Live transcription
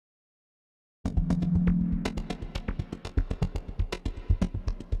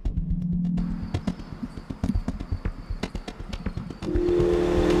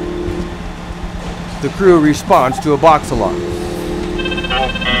The crew responds to a box alarm.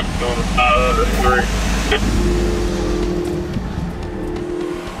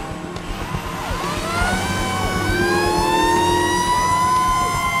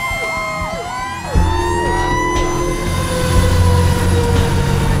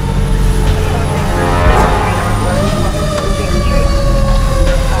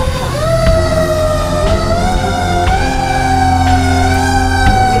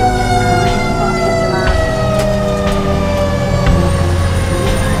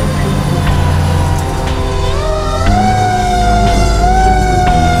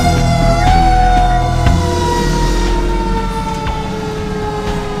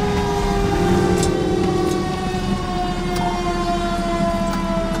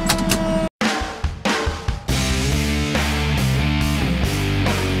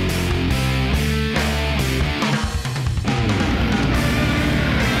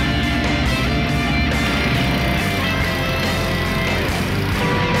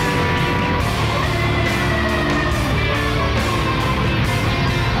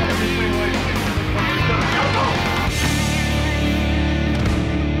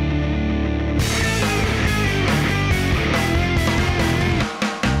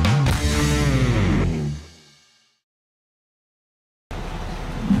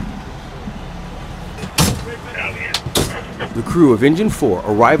 The crew of Engine 4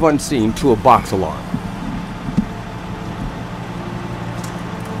 arrive on scene to a box alarm.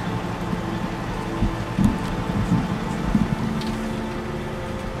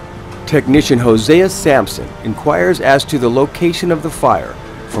 Technician Hosea Sampson inquires as to the location of the fire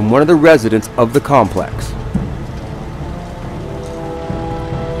from one of the residents of the complex.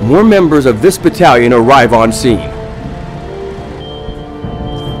 More members of this battalion arrive on scene.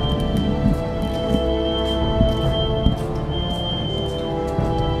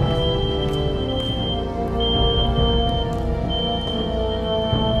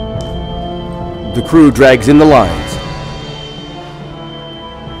 The crew drags in the lines.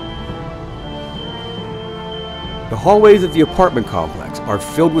 The hallways of the apartment complex are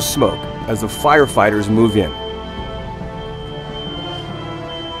filled with smoke as the firefighters move in.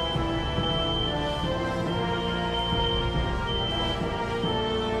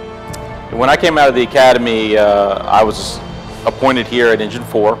 When I came out of the academy, I was appointed here at Engine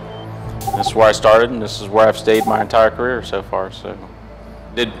 4. This is where I started, and this is where I've stayed my entire career so far. So,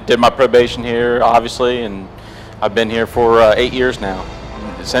 did my probation here, obviously, and I've been here for 8 years now.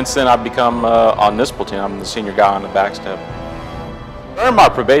 Since then, I've become on this platoon. I'm the senior guy on the backstep. During my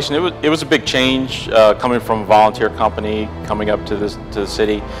probation, it was a big change coming from a volunteer company, coming up to the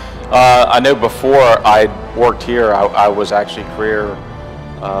city. I know before I worked here, I was actually career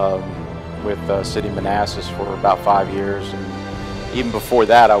with City Manassas for about 5 years, and even before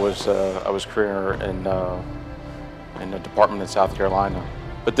that, I was career in a department in South Carolina.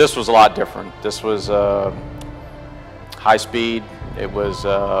 But this was a lot different. This was high speed. It was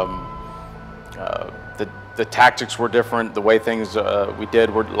the tactics were different. The way things we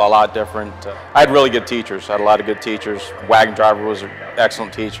did were a lot different. I had really good teachers. I had a lot of good teachers. Wagon driver was an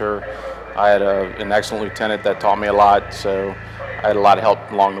excellent teacher. I had an excellent lieutenant that taught me a lot. So I had a lot of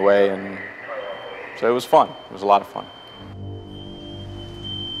help along the way, and so it was fun. It was a lot of fun.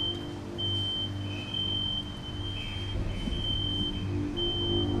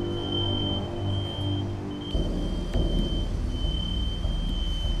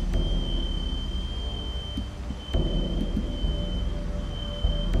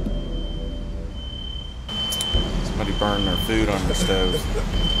 Somebody burned their food on the stove.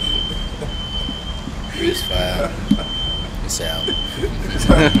 It's fine. It's out.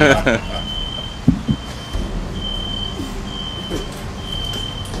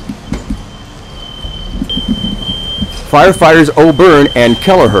 Firefighters O'Byrne and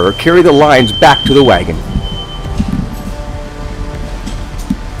Kelleher carry the lines back to the wagon.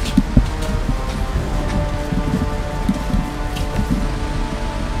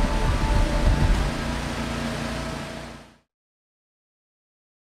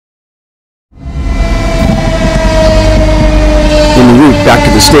 En route back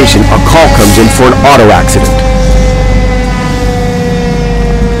to the station, a call comes in for an auto accident.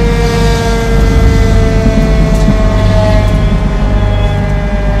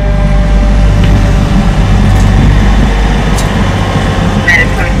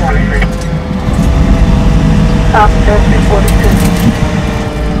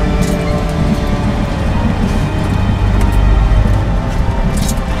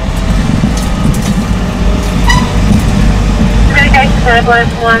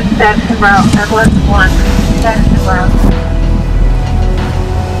 Ambulance 1, status en route. Ambulance 1, status en route.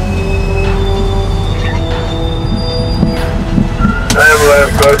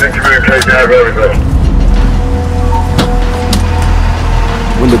 Sergeant, communicate to have everything.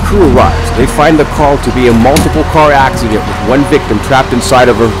 When the crew arrives, they find the call to be a multiple car accident with one victim trapped inside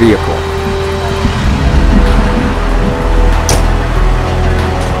of her vehicle.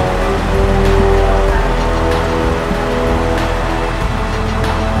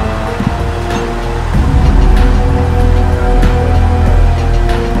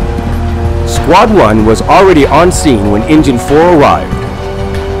 Squad 1 was already on scene when Engine 4 arrived.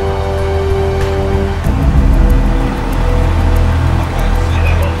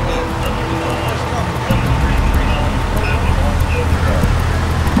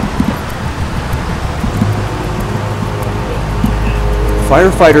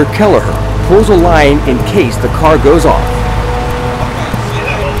 Firefighter Kelleher pulls a line in case the car goes off.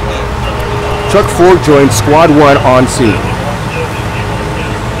 Truck 4 joins Squad 1 on scene.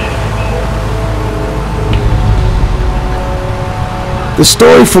 The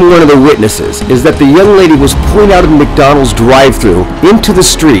story from one of the witnesses is that the young lady was pulling out of the McDonald's drive-thru into the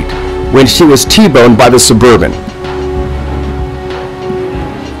street when she was T-boned by the Suburban.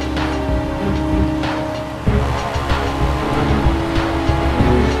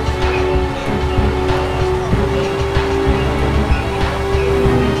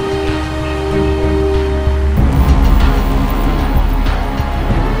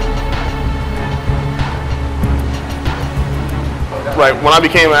 Right, when I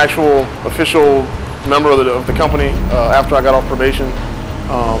became an actual official member of the company after I got off probation,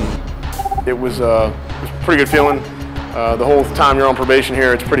 it was a pretty good feeling. The whole time you're on probation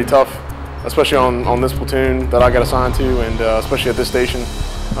here, it's pretty tough, especially on this platoon that I got assigned to, and especially at this station.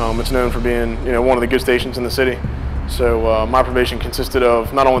 It's known for being, one of the good stations in the city. So my probation consisted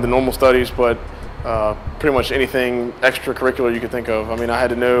of not only the normal studies, but pretty much anything extracurricular you could think of. I mean, I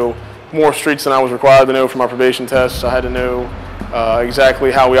had to know more streets than I was required to know for my probation tests. I had to know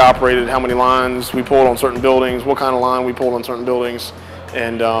exactly how we operated, how many lines we pulled on certain buildings, what kind of line we pulled on certain buildings.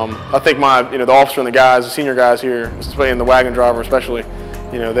 And I think the officer and the guys, the senior guys here, especially and the wagon driver especially,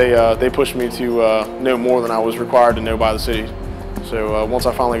 they pushed me to know more than I was required to know by the city. So once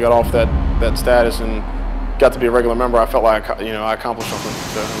I finally got off that status and got to be a regular member, I felt like I accomplished something.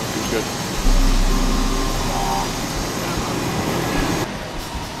 So it was good.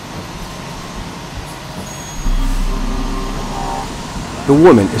 The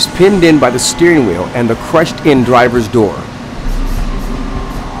woman is pinned in by the steering wheel and the crushed-in driver's door.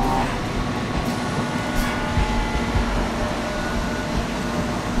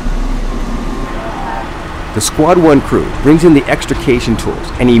 The Squad 1 crew brings in the extrication tools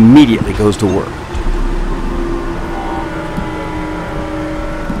and immediately goes to work.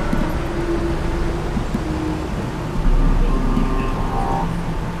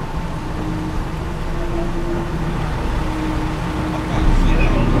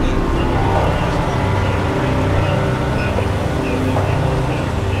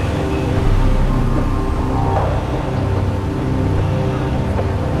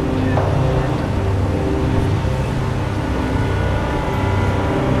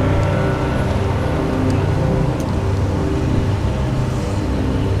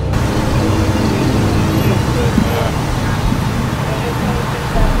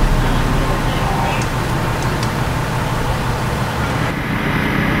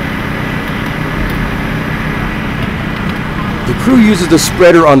 The crew uses the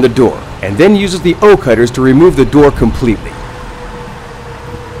spreader on the door and then uses the O-cutters to remove the door completely.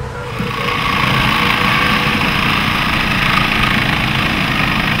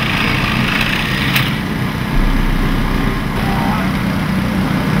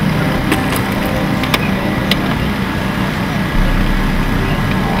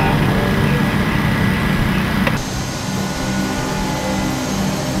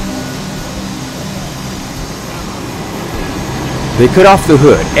 They cut off the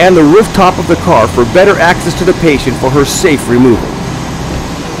hood and the rooftop of the car for better access to the patient for her safe removal.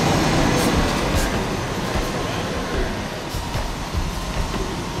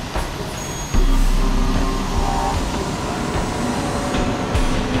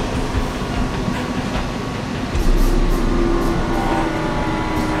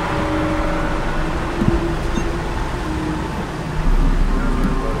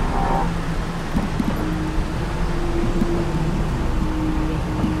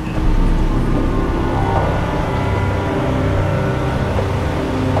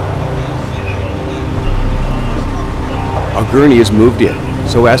 A gurney is moved in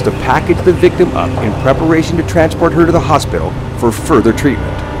so as to package the victim up in preparation to transport her to the hospital for further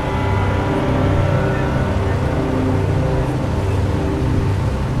treatment.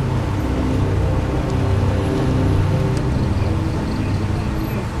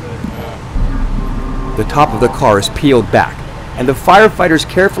 The top of the car is peeled back, and the firefighters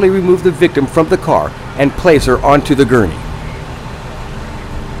carefully remove the victim from the car and place her onto the gurney.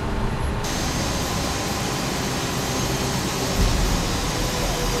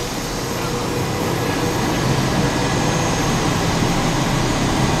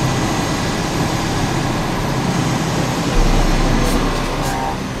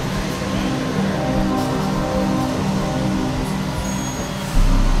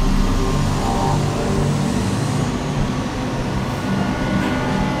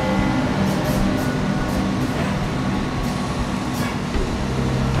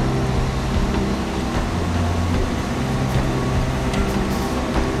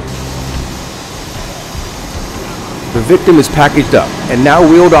 The victim is packaged up and now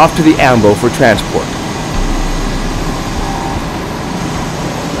wheeled off to the AMBO for transport.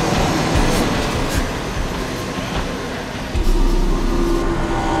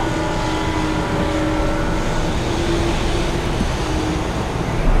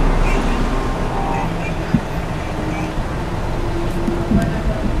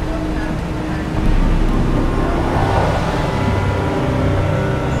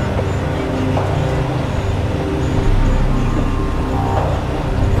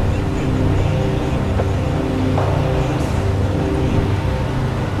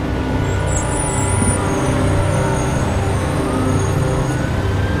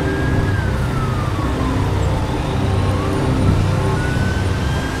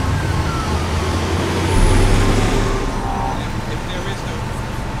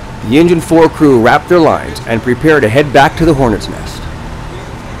 The Engine 4 crew wrap their lines and prepare to head back to the Hornet's Nest.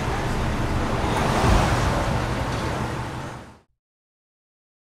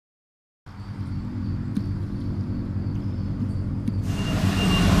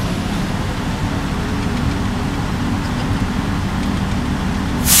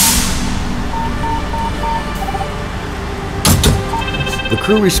 The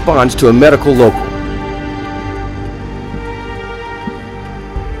crew responds to a medical local.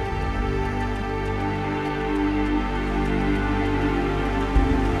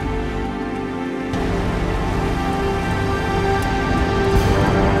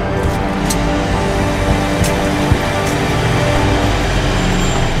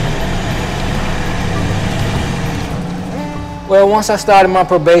 Well, once I started my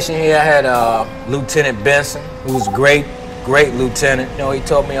probation here, I had Lieutenant Benson, who was great lieutenant. You know, he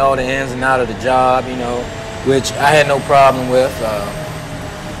taught me all the ins and outs of the job, you know, which I had no problem with.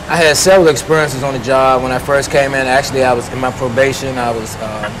 I had several experiences on the job. When I first came in, actually, I was in my probation. I was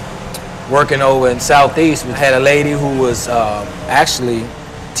working over in Southeast. We had a lady who was actually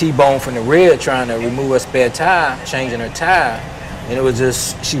T-boned from the rear trying to remove her spare tire, changing her tire. And it was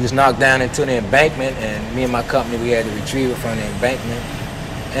just, she was knocked down into the embankment, and me and my company, we had to retrieve her from the embankment.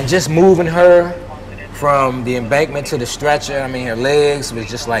 And just moving her from the embankment to the stretcher, I mean, her legs was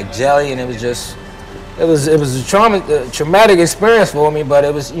just like jelly, and it was just, it was a traumatic experience for me, but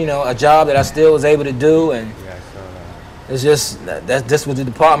it was, you know, a job that I still was able to do, and it's just, that's what the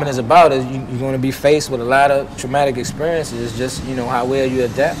department is about, is you're going to be faced with a lot of traumatic experiences. It's just, you know, how well you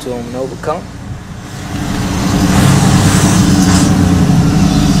adapt to them and overcome.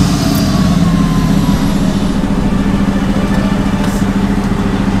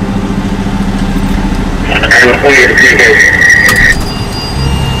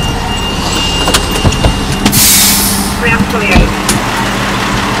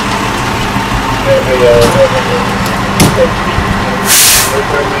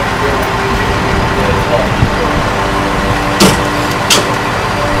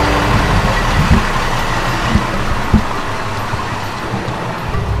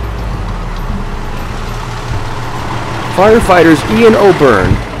 Firefighters Ian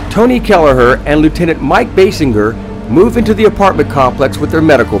O'Byrne, Tony Kelleher, and Lieutenant Mike Basinger move into the apartment complex with their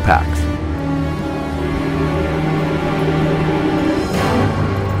medical packs.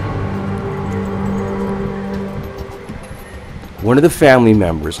 One of the family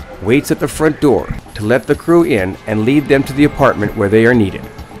members waits at the front door to let the crew in and lead them to the apartment where they are needed.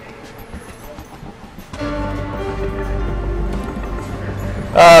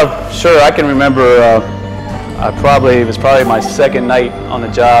 Sure, I can remember it was probably my second night on the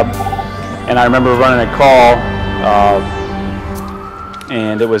job, and I remember running a call,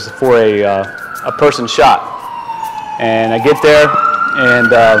 and it was for a person shot. And I get there,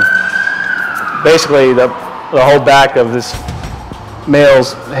 and basically the whole back of this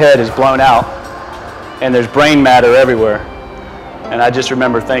male's head is blown out, and there's brain matter everywhere. And I just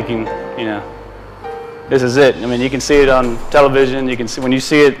remember thinking, you know, this is it. I mean, you can see it on television. You can see, when you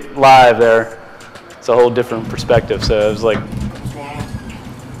see it live there, it's a whole different perspective. So it was like,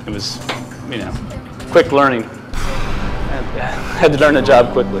 it was, you know, quick learning. I had to learn the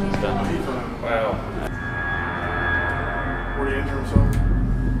job quickly. So. Wow. Where do you injure himself?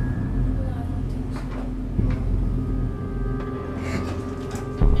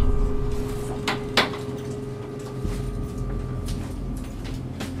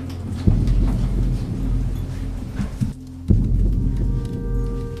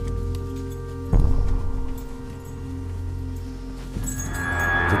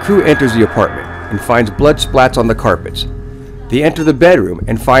 The crew enters the apartment and finds blood splats on the carpets. They enter the bedroom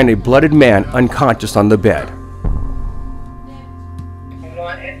and find a blooded man unconscious on the bed.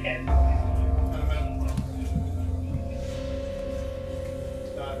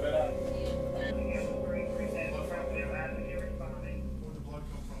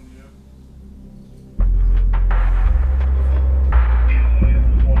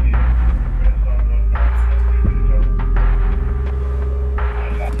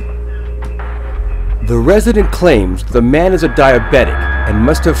 The resident claims the man is a diabetic and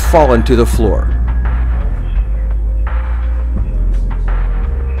must have fallen to the floor.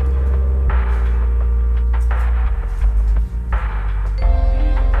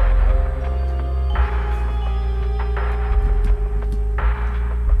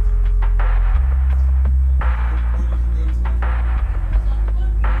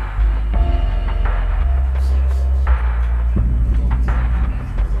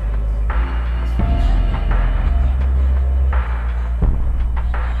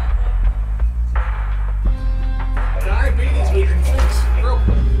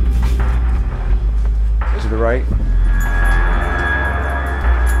 To the right.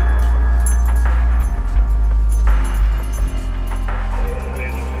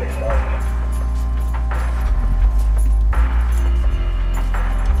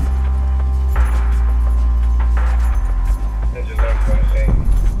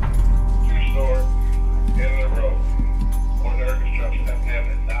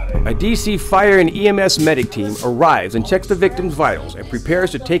 A DC fire and EMS medic team arrives and checks the victim's vitals and prepares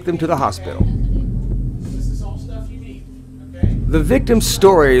to take them to the hospital. The victim's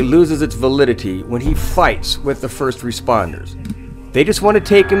story loses its validity when he fights with the first responders. They just want to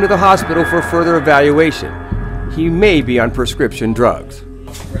take him to the hospital for further evaluation. He may be on prescription drugs.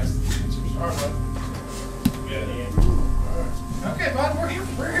 Okay, bud, we're here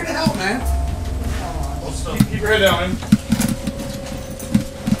to help, man. Keep your head down, man.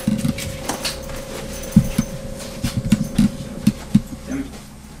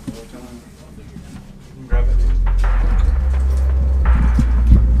 Grab it.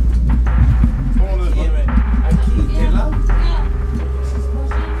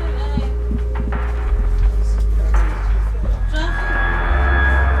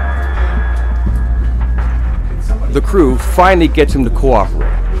 The crew finally gets him to cooperate,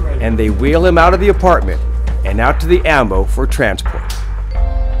 and they wheel him out of the apartment and out to the ambo for transport.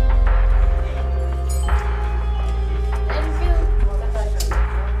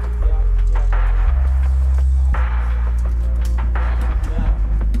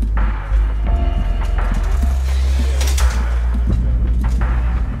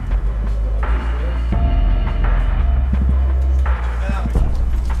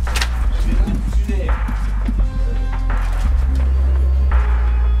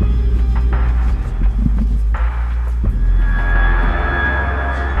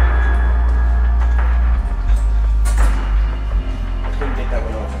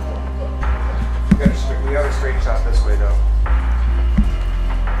 We have a straight shot this way, though.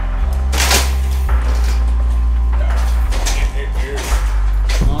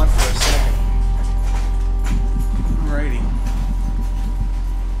 On for a second. Alrighty.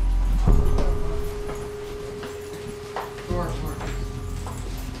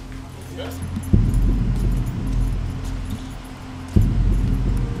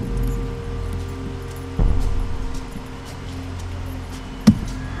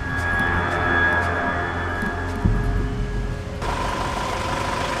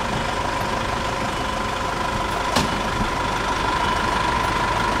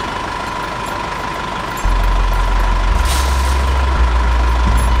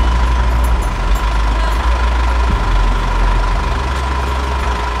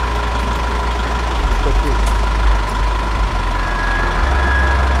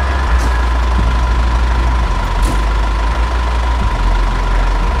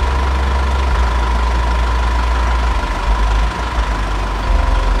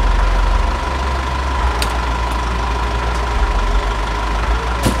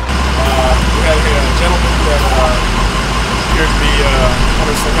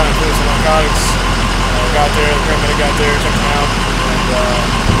 Got there, the paramedic got there, checked him out, and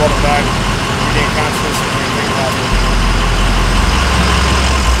brought him back. regain consciousness and take the hospital.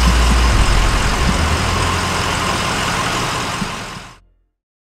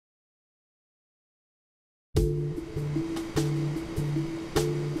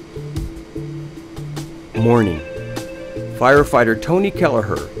 Morning. Firefighter Tony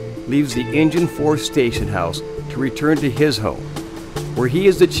Kelleher leaves the Engine 4 station house to return to his home, where he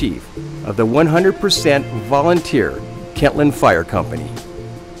is the chief of the 100% volunteer Kentland Fire Company.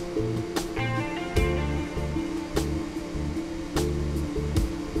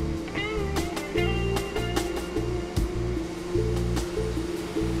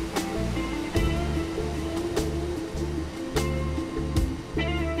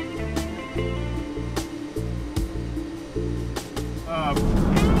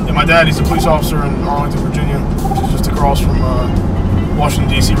 My dad, he's a police officer in Arlington, Virginia, which is just across from Washington,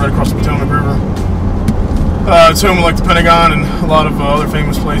 D.C., right across the Potomac River. It's home of like the Pentagon and a lot of other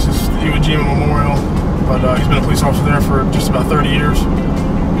famous places, the Iwo Jima Memorial, but he's been a police officer there for just about 30 years.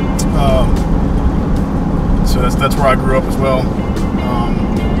 So that's where I grew up as well.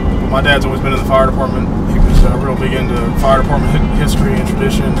 My dad's always been in the fire department. He was real big into fire department history and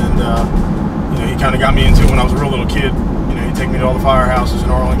tradition, and you know, he kind of got me into it when I was a real little kid. He'd take me to all the firehouses in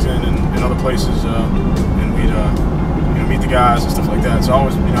Arlington and other places, and we'd you know, meet the guys and stuff like that. So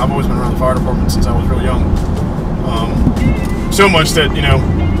I've always been around the fire department since I was real young. So much that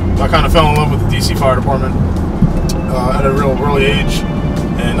I kind of fell in love with the DC Fire Department at a real early age,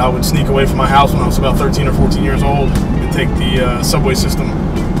 and I would sneak away from my house when I was about 13 or 14 years old and take the subway system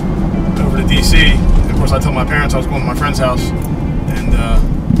over to DC. And of course, I told my parents I was going to my friend's house, and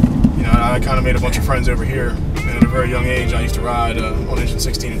I kind of made a bunch of friends over here. And at a very young age, I used to ride on Engine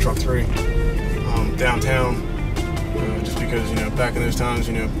 16 and Truck 3 downtown, just because back in those times,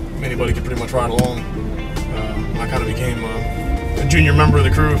 anybody could pretty much ride along. I kind of became a junior member of the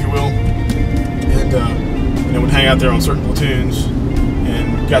crew, if you will, and would hang out there on certain platoons,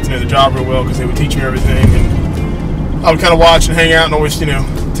 and got to know the job real well because they would teach me everything, and I would kind of watch and hang out and always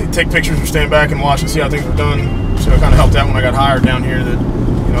take pictures or stand back and watch and see how things were done. So it kind of helped out when I got hired down here that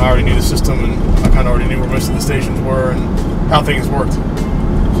I already knew the system, and I kind of already knew where most of the stations were and how things worked.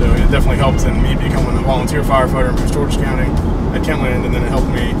 So it definitely helped in me becoming a volunteer firefighter in Prince George's County at Kentland, and then it helped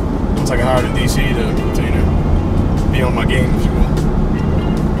me once I got hired in DC to be on my game, if you